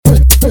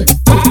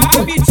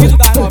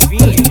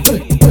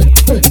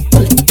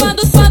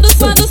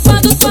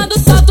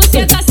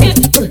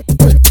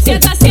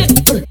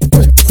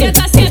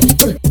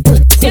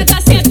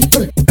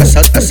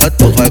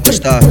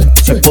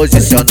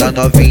posiciona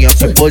novinha,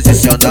 se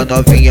posiciona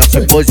novinha,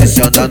 se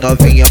posiciona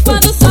novinha.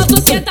 Quando solta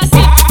o senta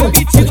senta,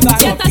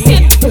 senta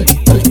senta,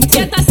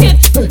 senta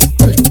senta,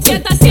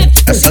 senta senta.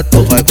 Essa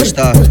tu vai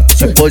gostar,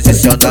 se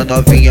posiciona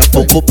novinha,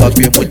 pouco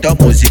papo e muita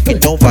música,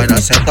 então vai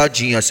na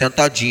sentadinha,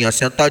 sentadinha,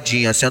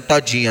 sentadinha,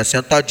 sentadinha,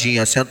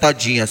 sentadinha,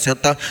 sentadinha,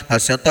 senta na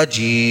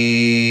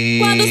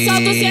sentadinha. Quando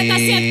solta o senta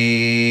senta,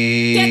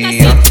 senta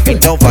senta.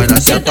 Então vai na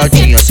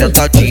sentadinha,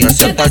 sentadinha,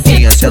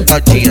 sentadinha,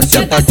 sentadinha,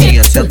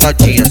 sentadinha,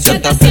 sentadinha,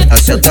 senta na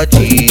sentadinha.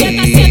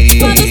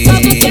 Quando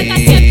solta o senta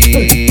senta,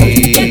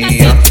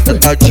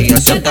 sentadinha,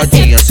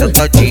 sentadinha,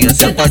 sentadinha,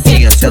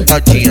 sentadinha,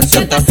 sentadinha,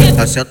 senta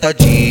na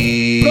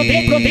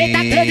sentadinha. Aproveita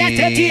que hoje é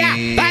seu dia.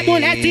 Vai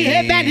mulher, se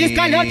revela,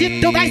 escolhe onde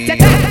tu vai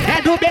sentar.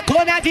 É no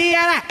beco na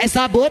viela, é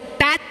só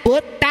botar,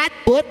 botar,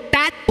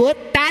 botar,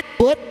 botar,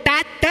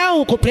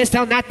 botadão. Com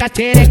pressão na tua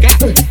xereca,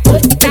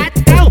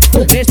 botadão.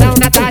 Com pressão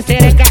na tua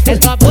xereca, é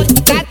só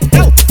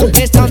botadão. Com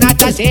pressão na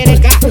tua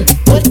xereca,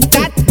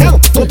 botadão.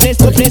 Com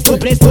pressão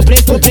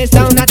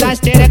na tua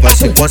xereca. Vai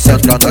se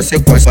concentrar na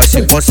sequência, vai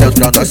se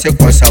concentrar na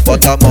sequência.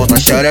 Bota a mão na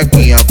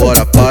xerequinha,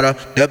 agora para,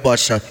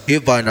 debocha e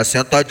vai na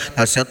sentadinha,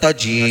 na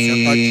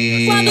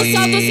sentadinha. Quando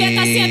solta o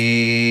senta senta,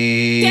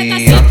 senta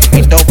senta.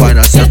 Então vai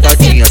na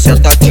sentadinha,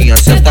 sentadinha,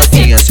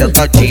 sentadinha,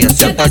 sentadinha,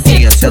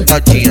 sentadinha,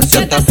 sentadinha,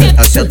 senta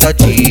na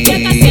sentadinha.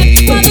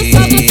 Quando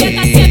solta o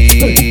senta senta,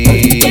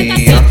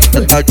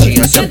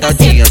 sentadinha,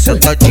 sentadinha,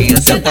 sentadinha,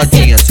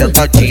 sentadinha,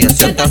 sentadinha,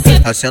 senta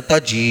na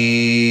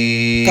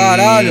sentadinha.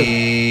 Caralho,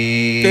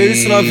 que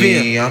isso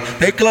novinha?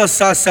 Tem que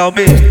lançar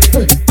Selminho.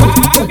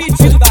 O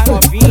pedido da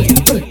novinha.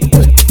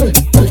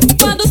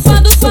 Quando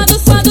solta o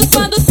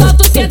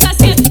senta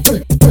senta,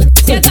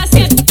 senta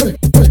senta,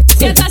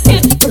 senta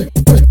senta,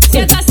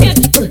 senta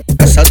senta.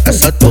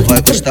 Essa tu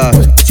vai gostar,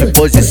 se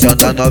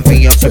posiciona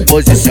novinha, se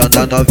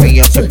posiciona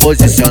novinha, se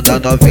posiciona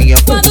novinha.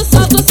 Quando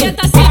solta o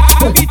senta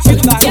senta, O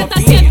pedido da senta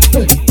novinha.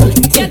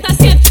 senta, senta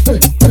senta,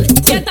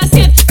 senta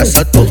senta.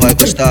 Essa tu vai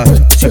gostar,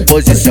 se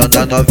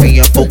posiciona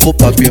novinha, pouco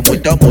papo e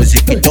muita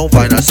música, então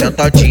vai na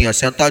sentadinha,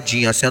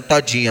 sentadinha,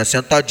 sentadinha,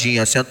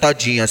 sentadinha,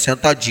 sentadinha,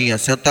 sentadinha,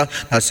 senta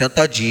na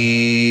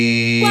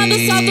sentadinha. Quando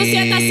solta o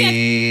senta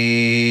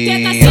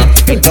senta,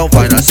 senta. Então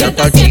vai na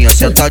sentadinha,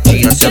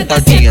 sentadinha,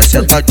 sentadinha,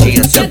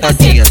 sentadinha,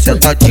 sentadinha,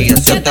 sentadinha,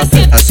 senta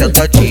na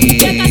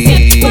sentadinha.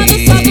 Quando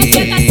solta o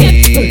senta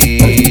senta,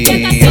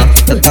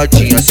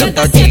 sentadinha,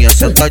 sentadinha,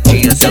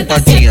 sentadinha,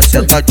 sentadinha,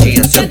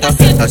 sentadinha, senta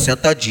na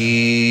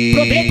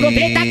sentadinha.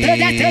 Aproveita que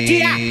hoje é seu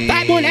dia.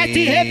 Vai mulher,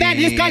 se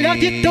revela, escolhe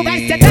onde tu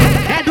vai sentar.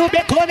 É no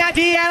beco na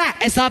viela,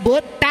 é só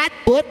botar,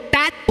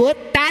 botar,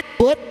 botar,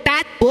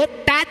 botar,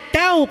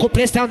 botadão. Com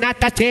pressão na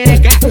tua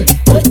xereca,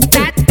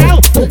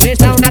 botadão. Com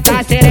pressão na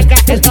tua xereca,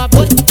 é só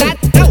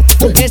botadão.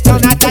 Com pressão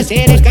na tua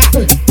xereca,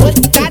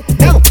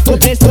 botadão. Com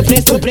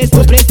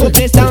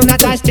pressão na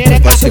tua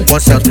xereca. Vai se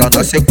concentrar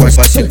na sequência,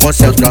 vai se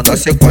concentrar na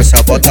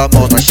sequência. Bota a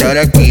mão na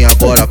xerequinha,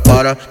 agora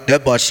para,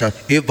 debocha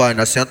e vai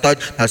na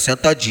sentadinha, na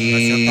sentadinha.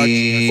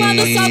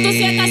 Quando solta o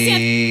senta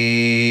senta,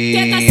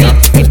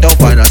 Então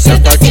vai na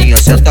sentadinha,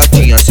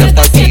 sentadinha,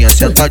 sentadinha,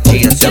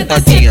 sentadinha,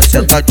 sentadinha,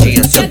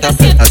 sentadinha, senta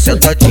na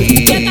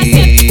sentadinha.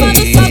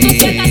 Quando solta o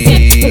senta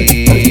senta,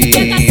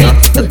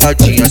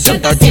 sentadinha,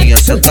 sentadinha,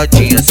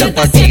 sentadinha,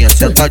 sentadinha,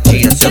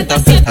 sentadinha, senta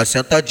na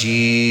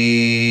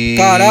sentadinha.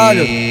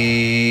 Caralho,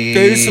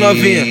 que isso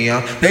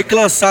novinha? Tem que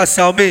lançar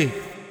Selminho.